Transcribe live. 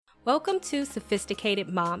Welcome to Sophisticated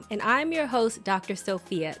Mom, and I'm your host, Dr.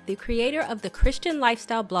 Sophia, the creator of the Christian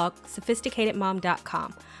lifestyle blog,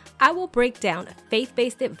 sophisticatedmom.com. I will break down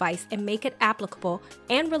faith-based advice and make it applicable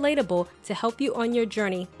and relatable to help you on your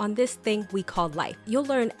journey on this thing we call life. You'll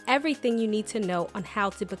learn everything you need to know on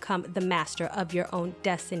how to become the master of your own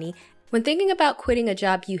destiny. When thinking about quitting a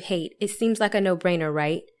job you hate, it seems like a no-brainer,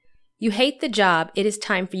 right? You hate the job, it is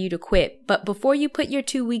time for you to quit. But before you put your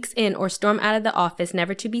 2 weeks in or storm out of the office,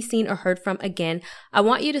 never to be seen or heard from again, I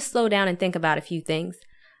want you to slow down and think about a few things.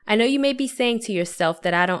 I know you may be saying to yourself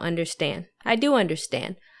that I don't understand. I do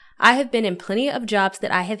understand. I have been in plenty of jobs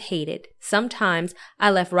that I have hated. Sometimes I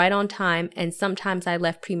left right on time and sometimes I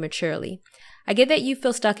left prematurely. I get that you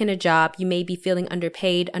feel stuck in a job, you may be feeling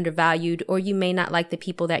underpaid, undervalued, or you may not like the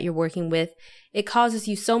people that you're working with. It causes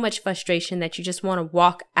you so much frustration that you just want to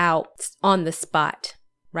walk out on the spot,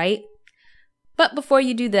 right? But before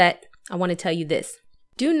you do that, I want to tell you this.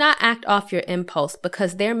 Do not act off your impulse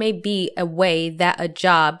because there may be a way that a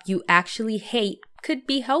job you actually hate could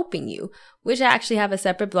be helping you, which I actually have a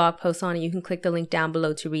separate blog post on and you can click the link down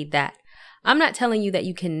below to read that. I'm not telling you that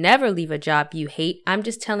you can never leave a job you hate. I'm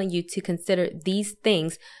just telling you to consider these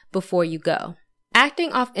things before you go.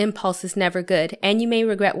 Acting off impulse is never good, and you may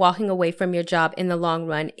regret walking away from your job in the long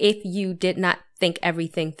run if you did not think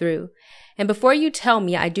everything through. And before you tell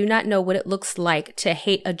me I do not know what it looks like to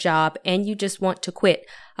hate a job and you just want to quit,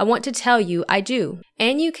 I want to tell you I do.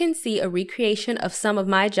 And you can see a recreation of some of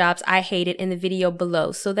my jobs I hated in the video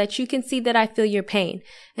below so that you can see that I feel your pain.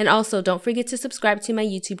 And also don't forget to subscribe to my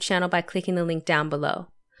YouTube channel by clicking the link down below.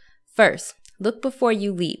 First, look before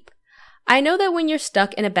you leap. I know that when you're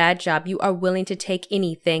stuck in a bad job, you are willing to take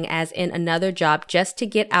anything, as in another job, just to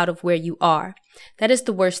get out of where you are. That is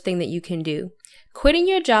the worst thing that you can do. Quitting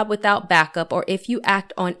your job without backup, or if you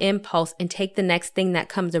act on impulse and take the next thing that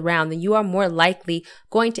comes around, then you are more likely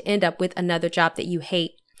going to end up with another job that you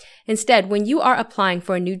hate. Instead, when you are applying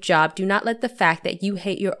for a new job, do not let the fact that you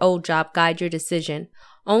hate your old job guide your decision.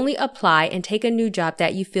 Only apply and take a new job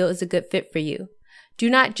that you feel is a good fit for you. Do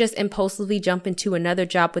not just impulsively jump into another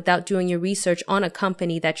job without doing your research on a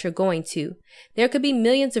company that you're going to. There could be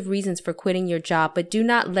millions of reasons for quitting your job, but do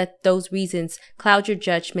not let those reasons cloud your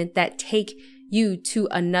judgment that take you to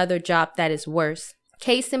another job that is worse.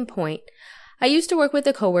 Case in point, I used to work with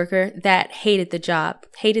a coworker that hated the job,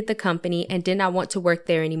 hated the company, and did not want to work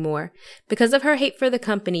there anymore. Because of her hate for the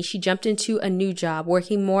company, she jumped into a new job,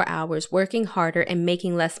 working more hours, working harder, and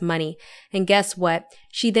making less money. And guess what?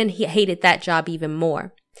 She then hated that job even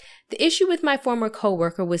more. The issue with my former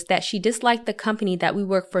coworker was that she disliked the company that we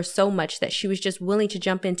worked for so much that she was just willing to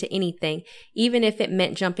jump into anything, even if it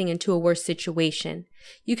meant jumping into a worse situation.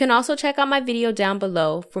 You can also check out my video down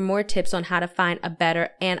below for more tips on how to find a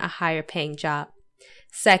better and a higher paying job.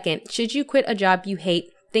 Second, should you quit a job you hate,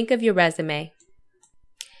 think of your resume.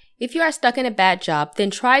 If you are stuck in a bad job,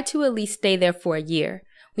 then try to at least stay there for a year.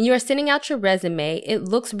 When you are sending out your resume, it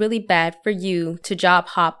looks really bad for you to job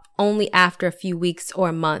hop only after a few weeks or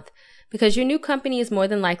a month, because your new company is more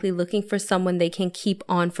than likely looking for someone they can keep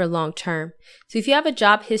on for long term. So if you have a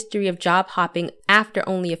job history of job hopping after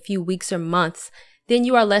only a few weeks or months, then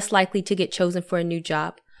you are less likely to get chosen for a new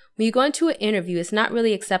job. When you go into an interview, it's not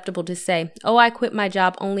really acceptable to say, "Oh, I quit my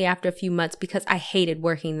job only after a few months because I hated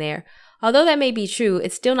working there." Although that may be true,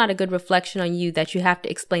 it's still not a good reflection on you that you have to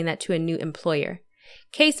explain that to a new employer.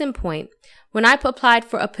 Case in point, when I applied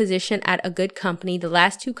for a position at a good company, the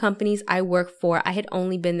last 2 companies I worked for, I had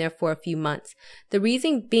only been there for a few months. The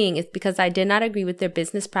reason being is because I did not agree with their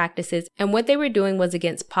business practices and what they were doing was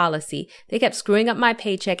against policy. They kept screwing up my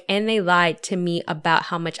paycheck and they lied to me about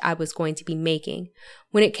how much I was going to be making.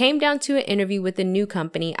 When it came down to an interview with the new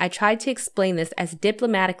company, I tried to explain this as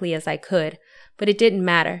diplomatically as I could, but it didn't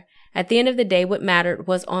matter. At the end of the day, what mattered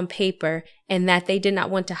was on paper and that they did not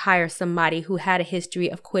want to hire somebody who had a history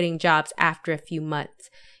of quitting jobs after a few months.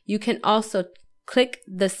 You can also click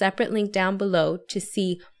the separate link down below to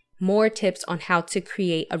see more tips on how to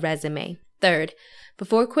create a resume. Third,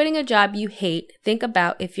 before quitting a job you hate, think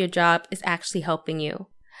about if your job is actually helping you.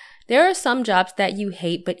 There are some jobs that you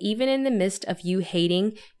hate, but even in the midst of you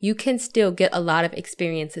hating, you can still get a lot of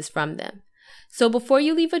experiences from them. So before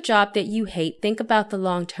you leave a job that you hate, think about the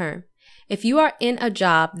long term. If you are in a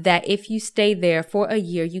job that if you stay there for a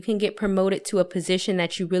year, you can get promoted to a position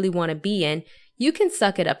that you really want to be in, you can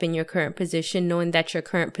suck it up in your current position knowing that your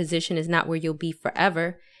current position is not where you'll be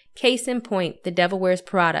forever. Case in point, The Devil Wears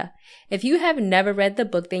Prada. If you have never read the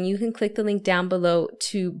book, then you can click the link down below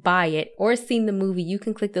to buy it, or seen the movie, you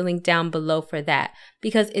can click the link down below for that,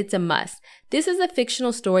 because it's a must. This is a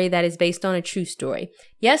fictional story that is based on a true story.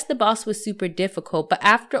 Yes, the boss was super difficult, but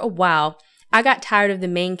after a while, I got tired of the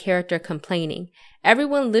main character complaining.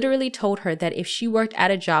 Everyone literally told her that if she worked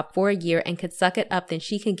at a job for a year and could suck it up, then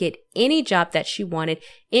she could get any job that she wanted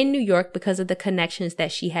in New York because of the connections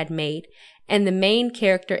that she had made. And the main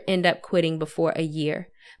character ended up quitting before a year.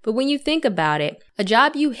 But when you think about it, a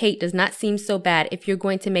job you hate does not seem so bad if you're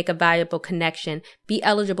going to make a valuable connection, be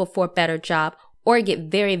eligible for a better job, or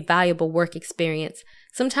get very valuable work experience.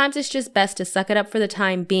 Sometimes it's just best to suck it up for the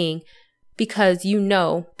time being, because you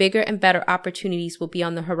know bigger and better opportunities will be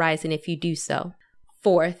on the horizon if you do so.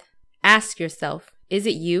 Fourth, ask yourself, is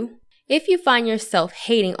it you? If you find yourself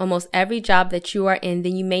hating almost every job that you are in,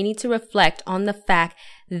 then you may need to reflect on the fact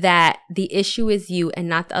that the issue is you and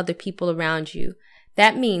not the other people around you.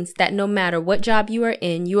 That means that no matter what job you are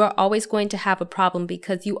in, you are always going to have a problem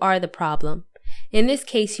because you are the problem. In this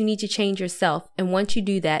case, you need to change yourself, and once you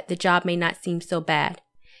do that, the job may not seem so bad.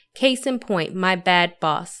 Case in point, My Bad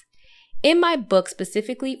Boss. In my book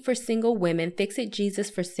specifically for single women, Fix It Jesus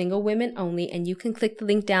for Single Women Only, and you can click the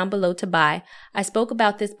link down below to buy, I spoke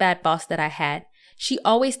about this bad boss that I had. She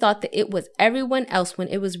always thought that it was everyone else when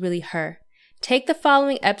it was really her. Take the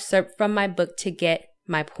following excerpt from my book to get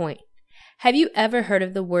my point. Have you ever heard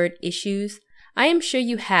of the word issues? I am sure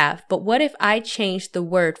you have, but what if I changed the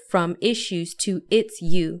word from issues to it's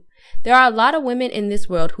you? There are a lot of women in this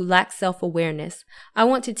world who lack self-awareness. I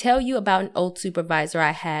want to tell you about an old supervisor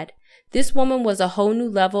I had. This woman was a whole new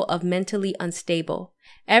level of mentally unstable.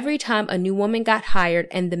 Every time a new woman got hired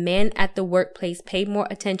and the man at the workplace paid more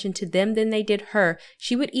attention to them than they did her,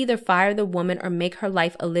 she would either fire the woman or make her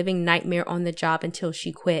life a living nightmare on the job until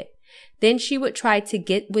she quit. Then she would try to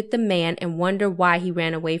get with the man and wonder why he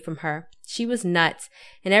ran away from her. She was nuts,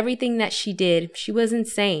 and everything that she did, she was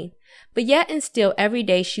insane. But yet and still every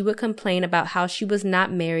day she would complain about how she was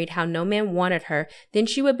not married, how no man wanted her. Then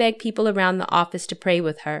she would beg people around the office to pray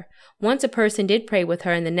with her. Once a person did pray with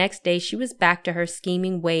her, and the next day she was back to her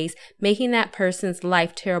scheming ways, making that person's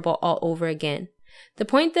life terrible all over again. The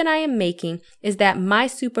point that I am making is that my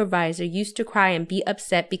supervisor used to cry and be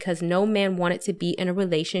upset because no man wanted to be in a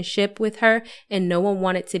relationship with her and no one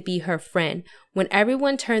wanted to be her friend. When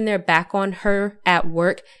everyone turned their back on her at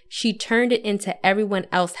work, she turned it into everyone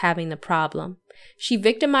else having the problem. She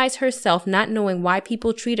victimized herself, not knowing why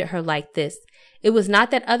people treated her like this. It was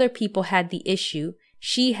not that other people had the issue.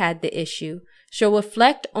 She had the issue. So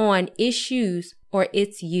reflect on issues or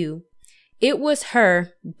it's you. It was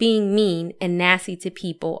her being mean and nasty to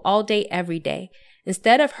people all day, every day.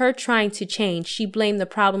 Instead of her trying to change, she blamed the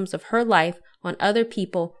problems of her life on other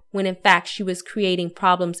people when in fact she was creating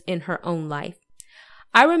problems in her own life.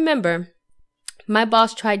 I remember my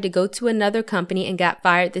boss tried to go to another company and got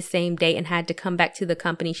fired the same day and had to come back to the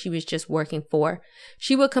company she was just working for.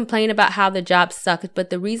 She would complain about how the job sucked, but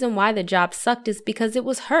the reason why the job sucked is because it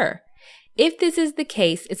was her. If this is the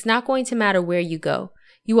case, it's not going to matter where you go.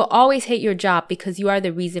 You will always hate your job because you are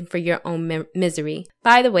the reason for your own misery.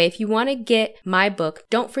 By the way, if you want to get my book,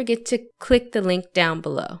 don't forget to click the link down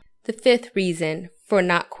below. The fifth reason for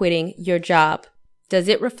not quitting your job. Does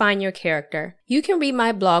it refine your character? You can read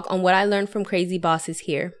my blog on what I learned from crazy bosses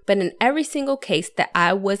here, but in every single case that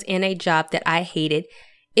I was in a job that I hated,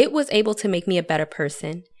 it was able to make me a better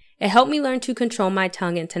person. It helped me learn to control my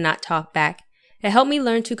tongue and to not talk back. It helped me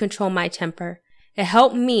learn to control my temper. It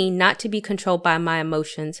helped me not to be controlled by my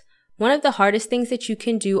emotions. One of the hardest things that you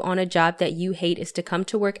can do on a job that you hate is to come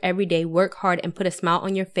to work every day, work hard, and put a smile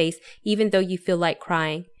on your face even though you feel like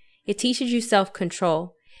crying. It teaches you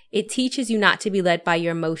self-control. It teaches you not to be led by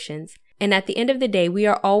your emotions. And at the end of the day, we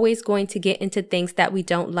are always going to get into things that we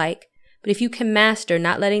don't like. But if you can master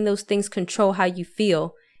not letting those things control how you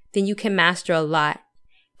feel, then you can master a lot.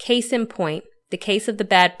 Case in point. The case of the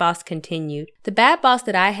bad boss continued. The bad boss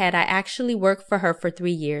that I had, I actually worked for her for 3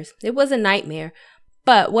 years. It was a nightmare.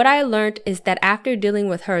 But what I learned is that after dealing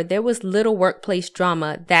with her, there was little workplace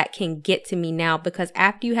drama that can get to me now, because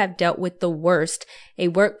after you have dealt with the worst, a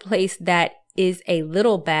workplace that is a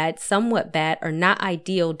little bad, somewhat bad, or not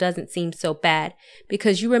ideal doesn't seem so bad,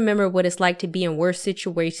 because you remember what it's like to be in worse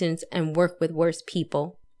situations and work with worse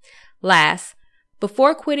people. Last,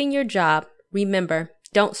 before quitting your job, remember,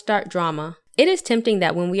 don't start drama. It is tempting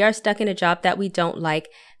that when we are stuck in a job that we don't like,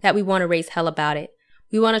 that we want to raise hell about it.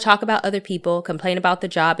 We want to talk about other people, complain about the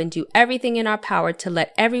job, and do everything in our power to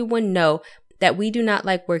let everyone know that we do not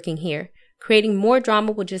like working here. Creating more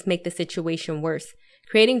drama will just make the situation worse.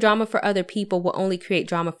 Creating drama for other people will only create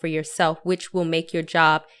drama for yourself, which will make your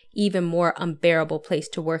job even more unbearable place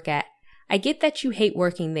to work at. I get that you hate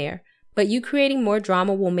working there, but you creating more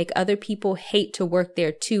drama will make other people hate to work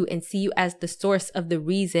there too and see you as the source of the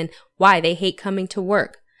reason why they hate coming to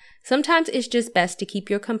work. Sometimes it's just best to keep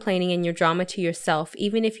your complaining and your drama to yourself.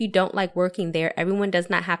 Even if you don't like working there, everyone does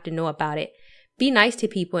not have to know about it. Be nice to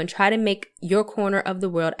people and try to make your corner of the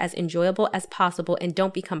world as enjoyable as possible, and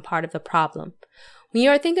don't become part of the problem. When you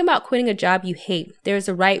are thinking about quitting a job you hate, there is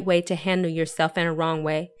a right way to handle yourself and a wrong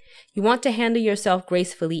way. You want to handle yourself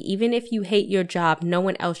gracefully. Even if you hate your job, no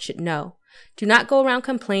one else should know. Do not go around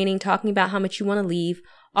complaining, talking about how much you want to leave.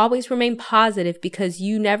 Always remain positive, because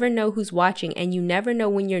you never know who's watching, and you never know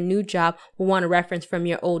when your new job will want a reference from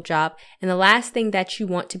your old job. And the last thing that you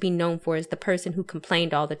want to be known for is the person who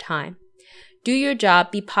complained all the time. Do your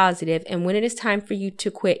job, be positive, and when it is time for you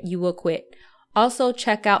to quit, you will quit. Also,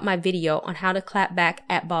 check out my video on how to clap back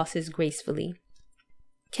at bosses gracefully.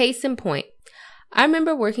 Case in point, I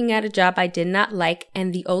remember working at a job I did not like,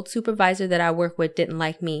 and the old supervisor that I work with didn't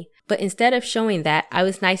like me. But instead of showing that, I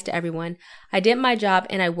was nice to everyone. I did my job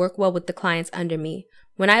and I worked well with the clients under me.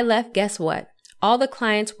 When I left, guess what? All the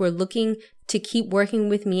clients were looking to keep working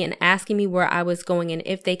with me and asking me where I was going and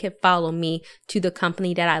if they could follow me to the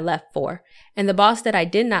company that I left for. And the boss that I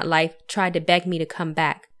did not like tried to beg me to come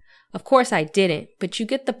back. Of course I didn't, but you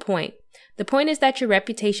get the point. The point is that your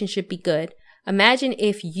reputation should be good. Imagine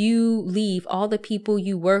if you leave all the people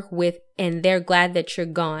you work with and they're glad that you're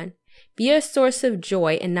gone. Be a source of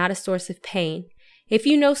joy and not a source of pain. If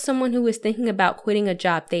you know someone who is thinking about quitting a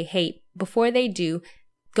job they hate, before they do,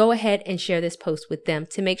 go ahead and share this post with them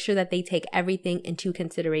to make sure that they take everything into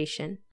consideration.